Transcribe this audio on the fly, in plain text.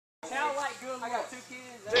Sound like good. I got 2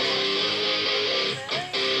 kids. The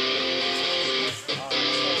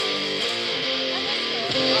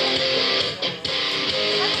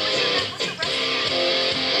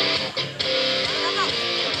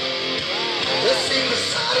secret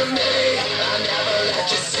side of me, I never let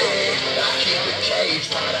you see. I keep it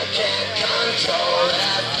caged, but I can't control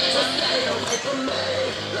it. So stay away from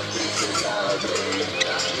me, the beast is ugly.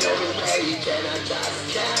 I feel the rage and I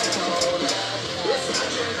just can't hold it. It's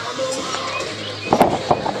scratching on the wall.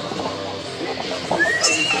 It keeps me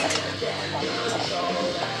caged and I can't control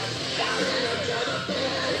it. Down in the bed,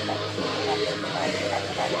 body in my head.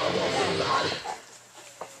 Whoa, whoa, somebody.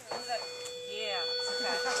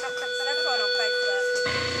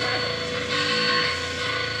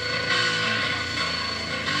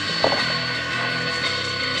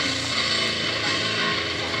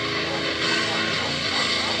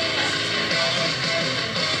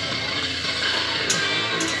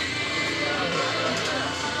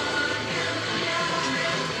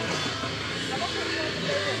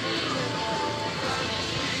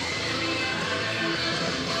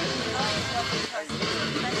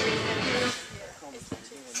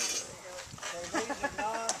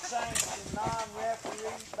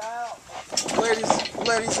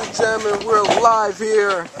 Ladies and gentlemen, we're live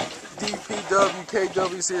here. DPW,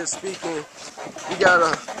 KW's here speaking. We got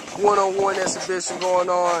a one-on-one exhibition going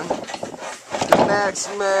on. The Max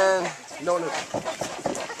Man, known as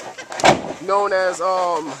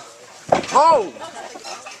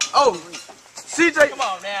CJ. Come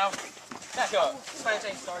on now. Back up. This match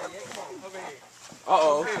ain't started yet. Come on, over here.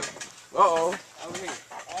 Uh-oh. Over here.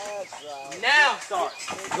 Now start.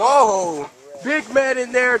 Whoa. Big man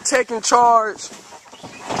in there taking charge.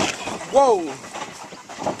 Whoa.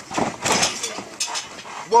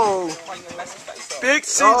 Big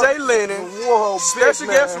CJ Lennon. Whoa. Special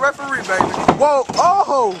guest referee, baby. Whoa.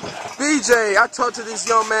 Oh. BJ, I talked to this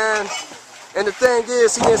young man, and the thing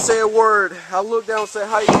is, he didn't say a word. I looked down and said,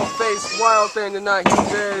 how you gonna face Wild Thing tonight? He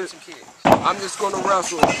said, I'm just gonna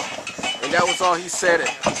wrestle. And that was all he said it.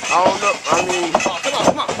 I don't know. I mean,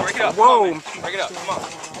 come on. Break it up. Whoa. Come on, break it up. Come on.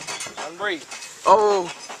 Breathe. Oh.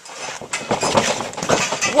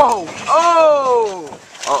 Whoa. Oh.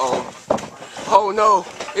 Uh-oh. Oh, no.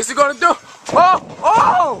 Is he going to do?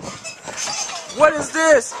 Oh. What is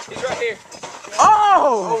this? He's right here.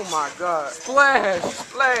 Oh. Oh, my God. Splash.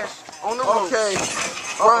 On the road. Okay.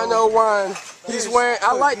 Rhyno Ryan. He's wearing,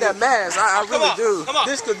 I like that mask. I really do. Come on.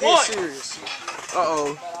 This could get serious.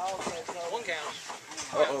 Uh-oh. One count.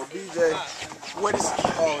 Uh-oh, BJ. What is,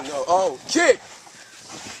 oh, no. Oh, kick.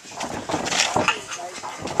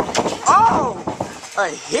 Oh, a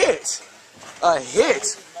hit.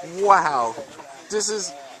 Wow. This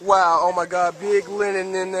is, wow. Oh my God, Big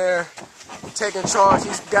Lennon in there taking charge.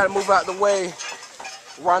 He's got to move out the way.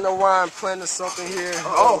 Rhyno Ryan planning something here.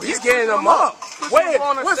 Oh, he's getting him up. Wait,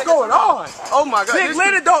 what's going on? Oh my God. Big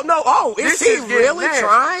Lennon don't know. Oh, is he really nasty.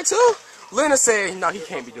 trying to? Lennon said, no, he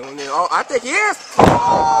can't be doing it. Oh, I think he is.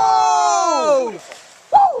 Oh!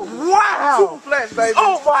 Wow! Super flash, baby.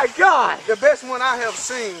 Oh my God! The best one I have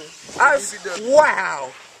seen.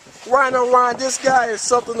 Wow! Rhyno Ryan, this guy is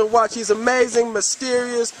something to watch. He's amazing,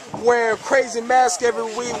 mysterious, wearing crazy mask every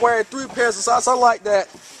week, wearing 3 pairs of socks. I like that.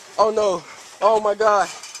 Oh no! Oh my God!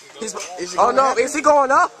 Is he going up? Is he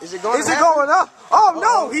going up? Oh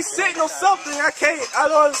no! He's sitting on something. I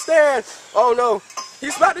don't understand. Oh no!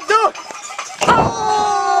 He's about to do it.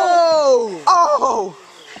 Oh!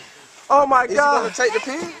 Oh my God! Is he gonna take the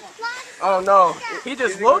pin? Oh no! He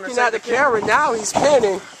just looking at the camera now. He's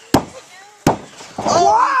pinning.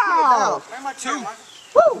 Wow!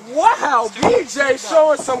 Woo. Wow! BJ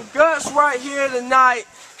showing some guts right here tonight.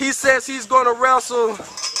 He says he's gonna wrestle,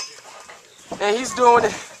 and he's doing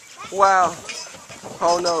it. Wow!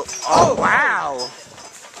 Oh no! Oh wow!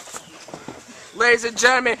 Ladies and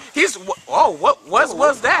gentlemen, what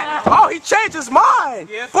was that? Oh, he changed his mind.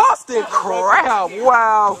 Boston crab.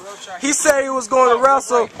 Wow. He said he was going to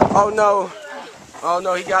wrestle. Oh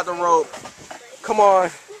no, he got the rope. Come on.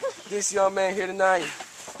 This young man here tonight,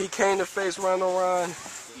 he came to face Rhyno Ryan.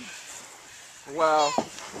 Wow.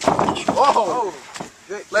 Oh.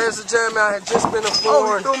 Ladies and gentlemen, I had just been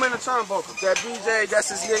informed he threw him in the turnbuckle. that BJ, that's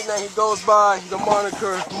his nickname, he goes by the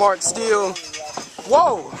moniker Mark Steele.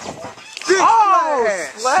 Whoa.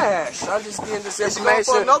 Splash! I'm just getting this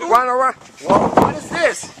information. Rhyno Ryan. Whoa, what is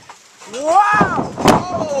this? Wow!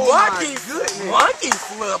 Monkey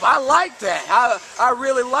flip. I like that. I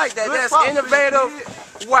really like that. That's innovative.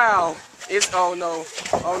 Wow. Oh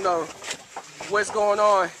no. What's going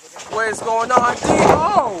on?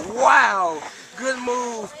 Oh wow. Good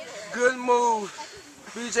move.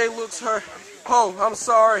 BJ looks hurt. Oh, I'm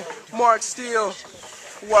sorry. Mark Steele.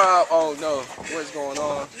 Wow. Oh no. What's going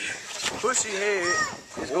on? Bushy head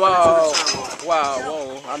is going Wow. into the turnbuckle. Wow.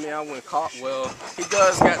 Whoa. I mean, I went caught. Well, he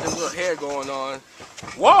does got the little hair going on.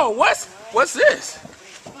 Whoa. What's this?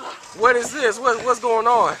 What is this? What's going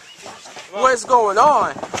on? What's going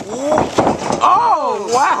on?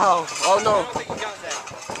 Oh wow. Oh no.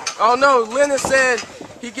 Oh no. Lennon said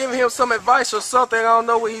he giving him some advice or something. I don't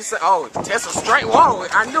know what he said. Oh, test of strength. Whoa.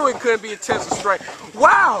 I knew it couldn't be a test of strength.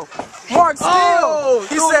 Wow. Mark Steele. Oh,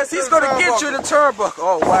 he says he's going to get you the turnbuckle.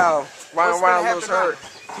 Oh wow. Rhyno Ryan looks hurt.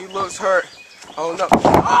 He looks hurt. Oh no.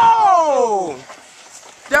 Oh!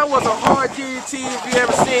 That was a hard DDT if you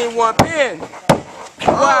ever seen one. Pin.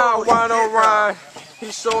 Wow, Rhyno Ryan.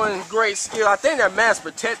 He's showing great skill. I think that mask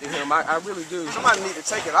protected him. I really do. Somebody need to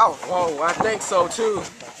take it off. Oh, I think so too.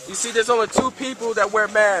 You see, there's only two people that wear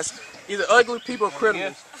masks. Either ugly people or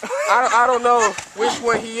criminals. I don't know which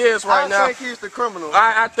one he is right now. I think he's the criminal.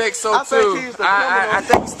 I think so too. think he's the criminal. I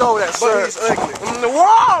think he stole that But shirt. he's ugly.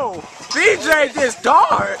 Whoa! BJ just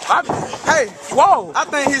dark. Hey, Whoa! I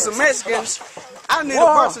think he's a Mexican. I need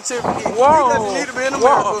Whoa. a birth certificate. Whoa! He doesn't need to be in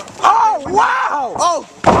Whoa. America. Oh wow! Oh,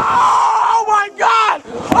 Oh my God!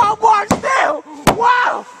 Oh Mark Steele!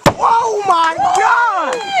 Wow! Oh my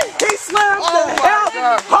God! He slammed Oh the my hell!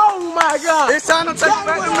 God. Oh my God! it's time to take it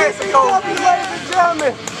back to Mexico. Ladies and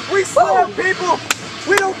gentlemen, we slam people.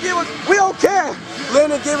 We don't care.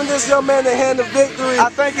 Lennon giving this young man the hand of victory. I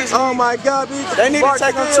think it's Oh my God! They need to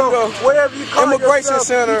take him to the whatever you call immigration yourself,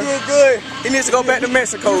 center. You did good. He needs to go back to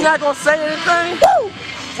Mexico. He's not gonna say anything. Woo!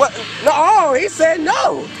 What? No, oh, he said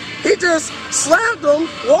no. He just slammed him,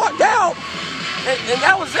 walked out, and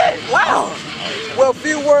that was it. Wow. Well,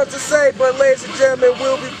 few words to say, but ladies and gentlemen,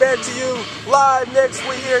 we'll be back to you live next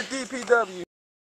week here at DPW.